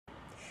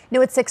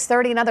New at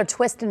 6:30, another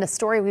twist in a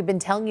story we've been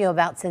telling you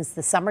about since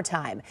the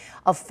summertime.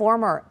 A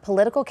former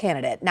political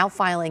candidate now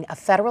filing a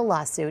federal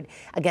lawsuit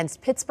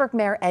against Pittsburgh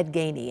Mayor Ed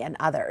Gainey and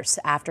others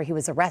after he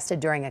was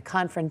arrested during a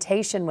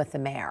confrontation with the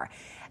mayor.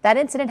 That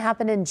incident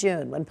happened in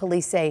June when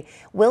police say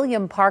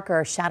William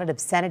Parker shouted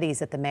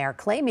obscenities at the mayor,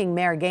 claiming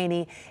Mayor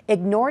Gainey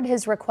ignored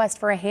his request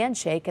for a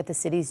handshake at the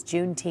city's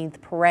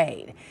Juneteenth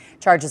parade.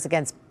 Charges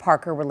against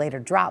Parker were later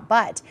dropped,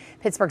 but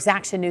Pittsburgh's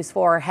Action News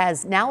 4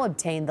 has now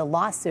obtained the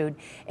lawsuit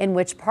in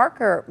which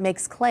Parker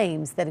makes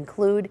claims that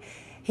include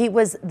he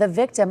was the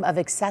victim of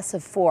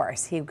excessive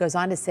force. He goes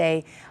on to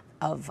say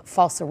of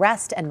false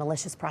arrest and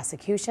malicious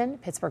prosecution.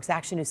 Pittsburgh's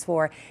Action News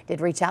 4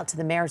 did reach out to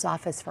the mayor's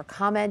office for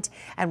comment,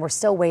 and we're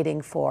still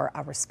waiting for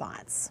a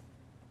response.